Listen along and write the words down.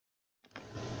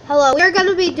Hello, we are going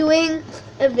to be doing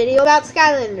a video about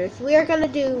Skylanders. We are going to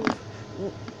do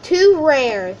 2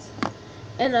 rares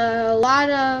and a lot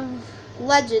of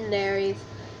legendaries,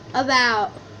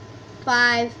 about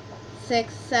 5,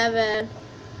 6, 7,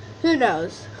 who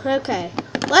knows. Okay,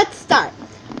 let's start.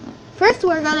 First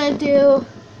we're going to do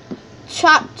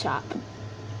Chop Chop.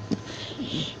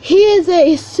 He is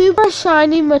a super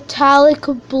shiny metallic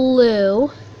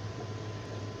blue.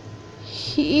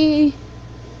 He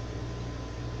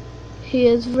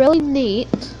is really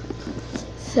neat.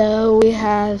 So we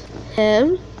have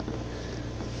him.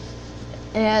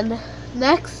 And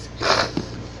next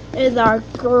is our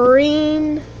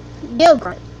green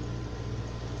Gilgrunt.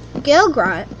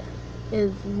 Gilgrunt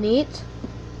is neat.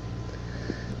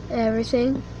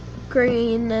 Everything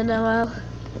green and all.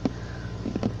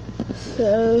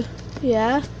 So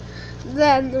yeah.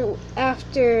 Then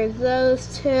after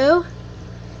those 2,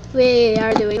 we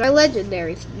are doing our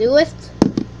legendaries, newest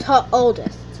to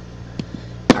oldest.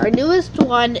 Our newest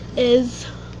one is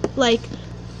like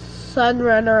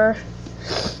Sunrunner.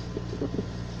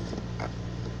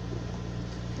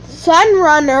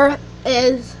 Sunrunner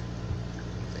is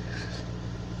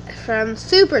from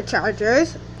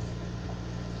Superchargers,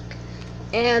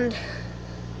 and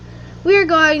we're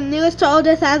going newest to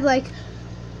oldest as like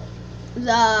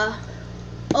the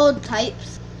old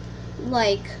types.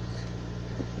 Like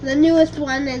the newest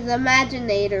one is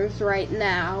Imaginators right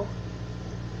now.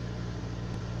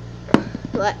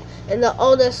 And the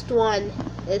oldest one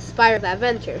is Spyro's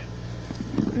Adventure.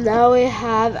 Now we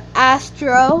have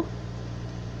Astro.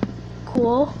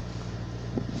 Cool.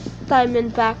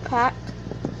 Diamond backpack.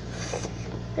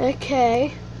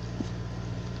 Okay.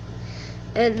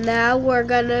 And now we're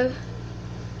gonna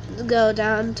go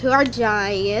down to our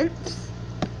giants.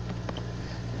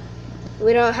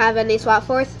 We don't have any SWAT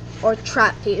Force or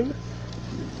Trap Team.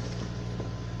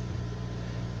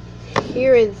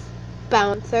 Here is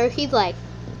Bouncer. He's like,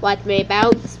 watch me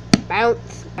bounce,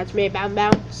 bounce, watch me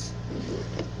bounce.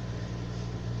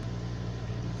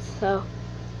 So,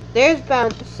 there's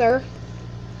Bouncer.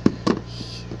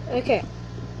 Okay,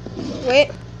 wait.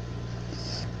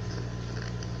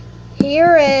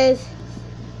 Here is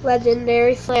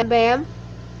Legendary Slam Bam.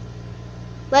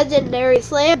 Legendary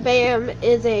Slam Bam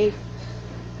is a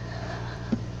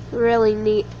really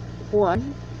neat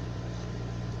one.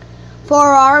 4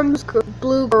 arms,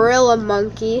 blue gorilla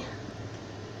monkey.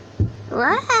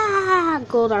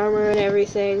 Gold armor and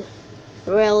everything.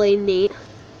 Really neat.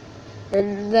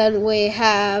 And then we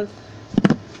have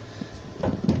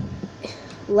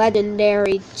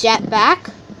legendary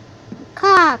jetpack.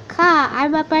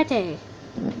 I'm a buddy.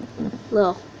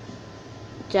 Little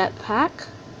jetpack.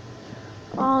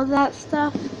 All that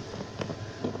stuff.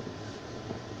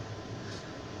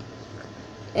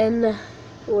 And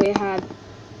we had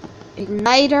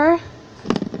Igniter,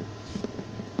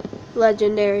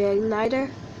 legendary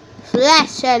Igniter,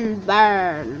 Flash and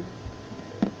Burn.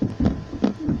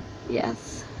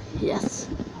 Yes.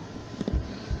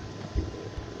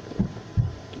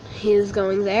 He is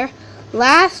going there.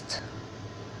 Last,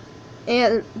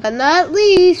 but not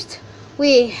least,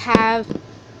 we have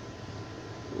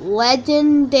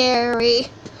legendary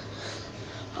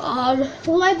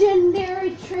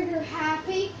Trigger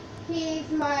Happy. He's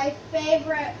my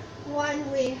favorite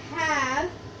one we have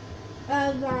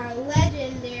of our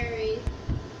legendaries.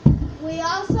 We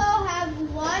also have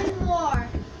one more.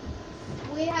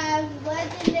 We have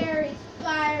legendary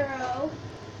Spyro,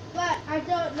 but I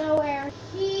don't know where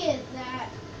he is at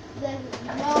this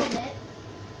moment.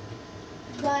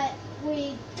 But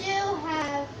we do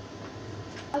have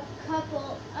a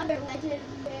couple other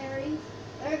legendaries.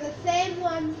 They're the same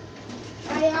one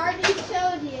I already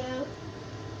showed you,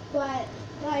 but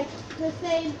like the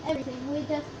same everything. We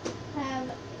just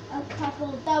have a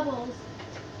couple doubles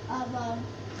of them.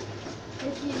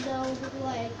 If you know,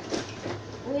 like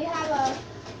we have a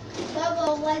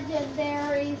double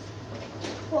legendaries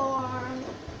for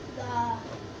the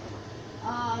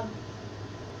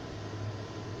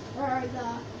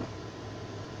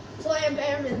Slam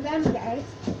Bam and them guys.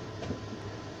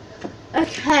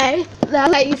 Okay, now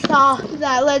that you saw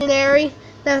that legendary,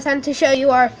 now it's time to show you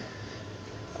our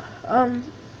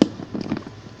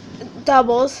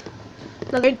doubles.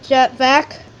 Another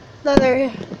jetpack,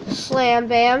 another Slam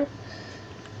Bam,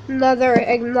 another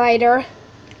Igniter,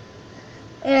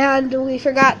 and we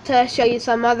forgot to show you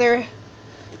some other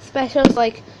specials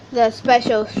like the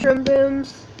special Shroom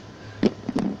Booms.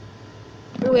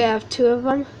 We have 2 of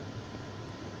them.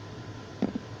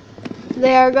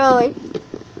 They are going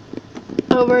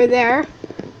over there.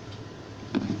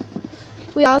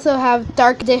 We also have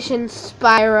Dark Edition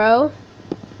Spyro.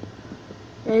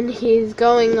 and he's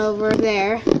going over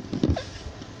there.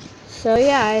 So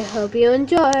yeah, I hope you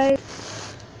enjoy.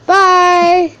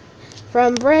 Bye!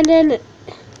 From Brandon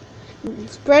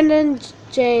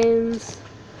James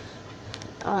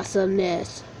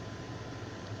Awesomeness.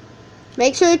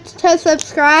 Make sure to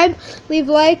subscribe, leave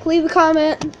a like, leave a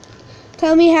comment.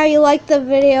 Tell me how you liked the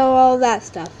video, all that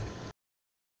stuff.